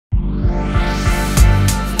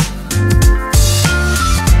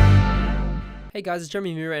Hey guys, it's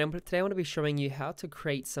Jeremy Mura, and today I want to be showing you how to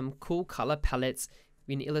create some cool color palettes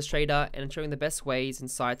in Illustrator, and I'm showing the best ways and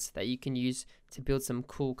sites that you can use to build some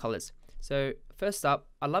cool colors. So first up,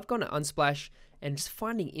 I love going to Unsplash and just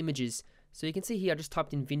finding images. So you can see here I just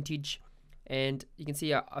typed in vintage, and you can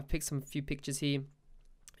see I've picked some few pictures here.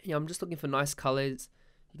 Yeah, I'm just looking for nice colors.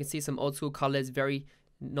 You can see some old school colors, very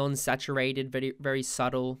non-saturated, very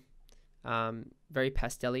subtle, very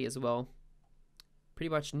pastel-y as well. Pretty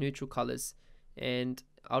much neutral colors. And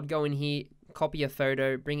I'll go in here, copy a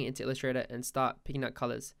photo, bring it into Illustrator and start picking out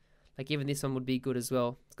colors. Like even this one would be good as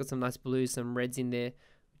well. It's got some nice blues, some reds in there,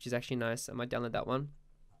 which is actually nice. I might download that one.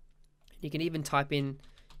 You can even type in,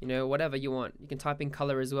 whatever you want. You can type in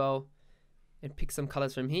color as well and pick some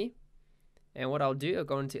colors from here. And what I'll do, I'll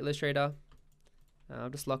go into Illustrator. I'll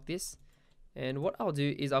just lock this. And what I'll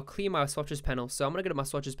do is I'll clear my swatches panel. So I'm going to go to my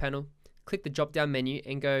swatches panel, click the drop down menu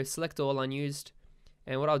and go select all unused.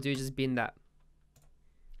 And what I'll do is just bin that.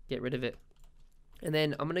 Get rid of it. And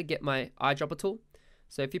then I'm going to get my eyedropper tool.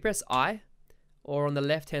 So if you press I, or on the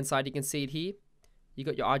left hand side you can see it here, you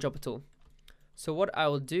got your eyedropper tool. So what I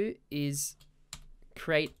will do is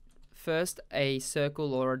create first a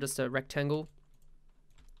circle or just a rectangle,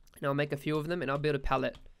 and I'll make a few of them and I'll build a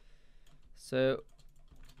palette. So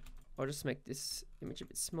I'll just make this image a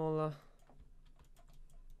bit smaller.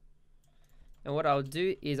 And what I'll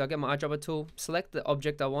do is I'll get my eyedropper tool, select the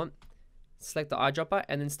object I want, select the eyedropper,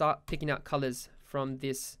 and then start picking out colors from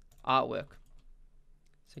this artwork.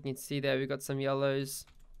 So you can see there we've got some yellows.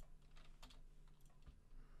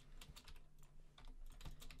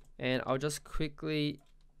 And I'll just quickly,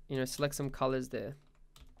 select some colors there.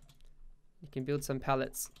 You can build some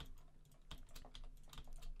palettes.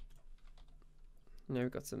 We've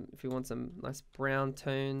got some, if you want some nice brown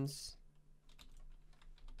tones,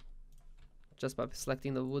 just by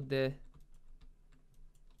selecting the wood there.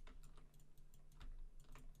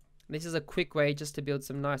 This is a quick way just to build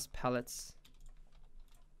some nice palettes.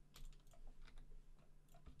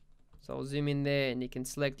 So I'll zoom in there and you can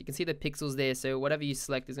select, you can see the pixels there, so whatever you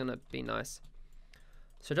select is going to be nice.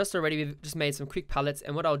 So just already we've just made some quick palettes,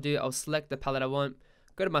 and what I'll do, I'll select the palette I want,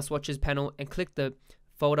 go to my swatches panel and click the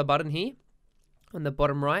folder button here on the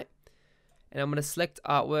bottom right, and I'm going to select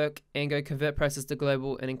artwork and go convert process to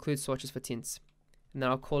global and include swatches for tints, and then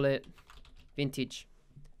I'll call it vintage.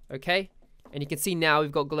 Okay, and you can see now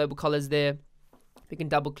we've got global colors there. We can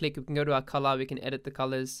double click, we can go to our color, we can edit the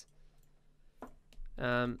colors.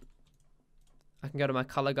 I can go to my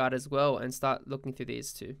color guide as well and start looking through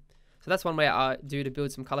these too. So that's one way I do to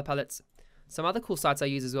build some color palettes. Some other cool sites I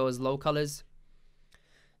use as well is low colors.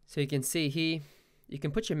 So you can see here, you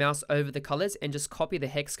can put your mouse over the colors and just copy the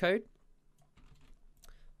hex code.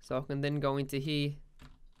 So I can then go into here,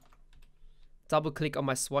 double click on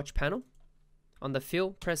my swatch panel. On the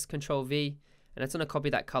fill, press Ctrl V, and it's going to copy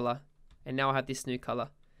that color. And now I have this new color.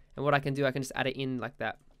 And what I can do, I can just add it in like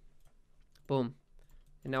that. Boom.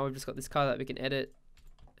 And now we've just got this color that we can edit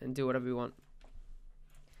and do whatever we want.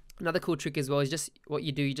 Another cool trick as well is just what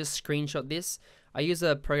you do, you just screenshot this. I use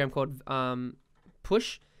a program called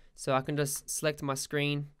Push. So I can just select my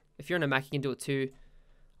screen. If you're on a Mac, you can do it too.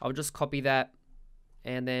 I'll just copy that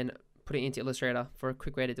and then put it into Illustrator for a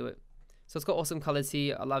quick way to do it. So it's got awesome colors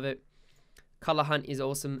here. I love it. Color Hunt is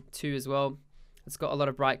awesome too as well. It's got a lot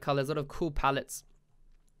of bright colors, a lot of cool palettes.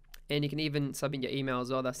 And you can even submit your email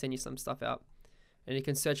as well. They'll send you some stuff out. And you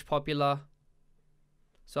can search popular.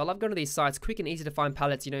 So I love going to these sites, quick and easy to find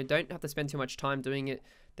palettes. Don't have to spend too much time doing it.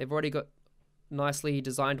 They've already got nicely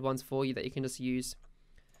designed ones for you that you can just use.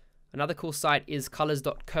 Another cool site is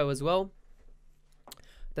colors.co as well.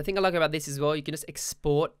 The thing I like about this as well, you can just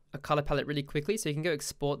export a color palette really quickly. So you can go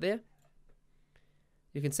export there.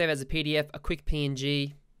 You can save it as a PDF, a quick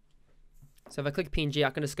PNG. So if I click PNG, I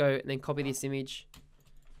can just go and then copy this image.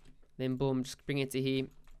 Then boom, just bring it to here.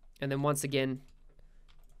 And then once again,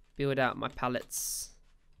 build out my palettes.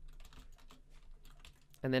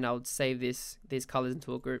 And then I'll save these colors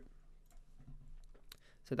into a group.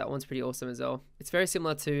 So that one's pretty awesome as well. It's very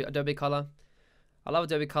similar to Adobe Color. I love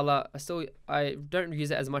Adobe Color. I don't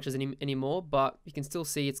use it as much as anymore, but you can still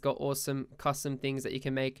see it's got awesome custom things that you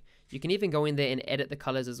can make. You can even go in there and edit the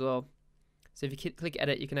colors as well. So if you click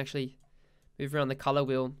edit, you can actually move around the color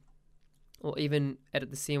wheel, or even edit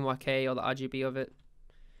the CMYK or the RGB of it.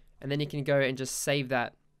 And then you can go and just save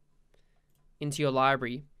that into your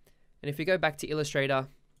library. And if you go back to Illustrator,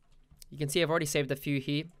 you can see I've already saved a few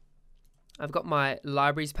here. I've got my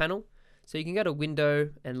libraries panel. So you can go to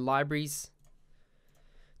Window and Libraries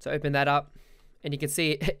to open that up. And you can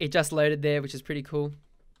see it just loaded there, which is pretty cool.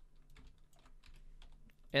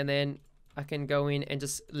 And then I can go in and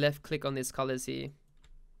just left click on these colors here.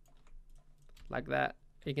 like that.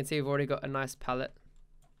 You can see we've already got a nice palette.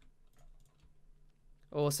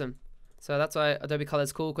 Awesome. So that's why Adobe Color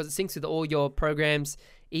is cool, because it syncs with all your programs,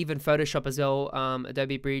 even Photoshop as well,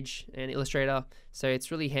 Adobe Bridge and Illustrator. So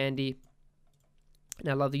it's really handy, and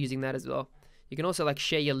I love using that as well. You can also like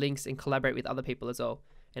share your links and collaborate with other people as well.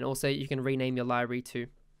 And also you can rename your library too,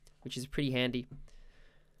 which is pretty handy.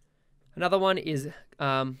 Another one is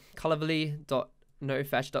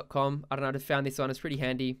colorfully.nofetch.com. I don't know how to found this one. It's pretty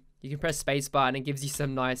handy. You can press spacebar and it gives you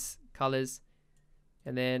some nice colors.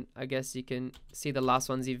 And then I guess you can see the last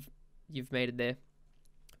ones you've made it there,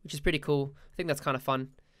 which is pretty cool. I think that's kind of fun.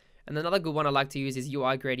 And another good one I like to use is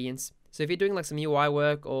UI gradients. So if you're doing like some UI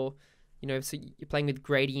work, or so you're playing with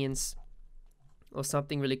gradients or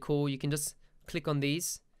something really cool, you can just click on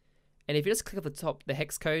these, and if you just click at the top, the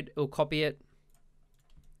hex code, it'll copy it.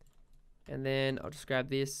 And then I'll just grab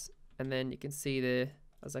this, and then you can see there,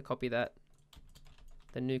 as I copy that,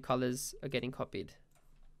 the new colors are getting copied.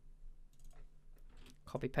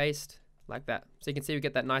 Copy paste like that. So you can see we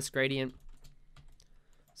get that nice gradient.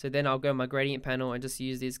 So then I'll go to my gradient panel and just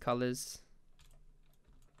use these colors.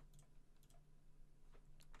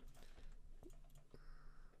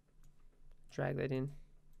 Drag that in.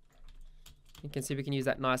 You can see we can use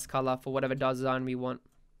that nice color for whatever design we want.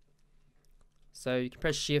 So you can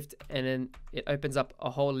press shift and then it opens up a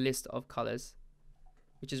whole list of colors,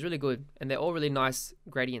 which is really good, and they're all really nice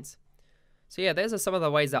gradients. So yeah, those are some of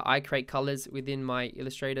the ways that I create colors within my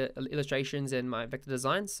illustrations and my vector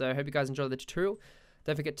designs. So I hope you guys enjoyed the tutorial.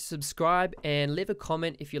 Don't forget to subscribe and leave a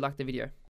comment if you liked the video.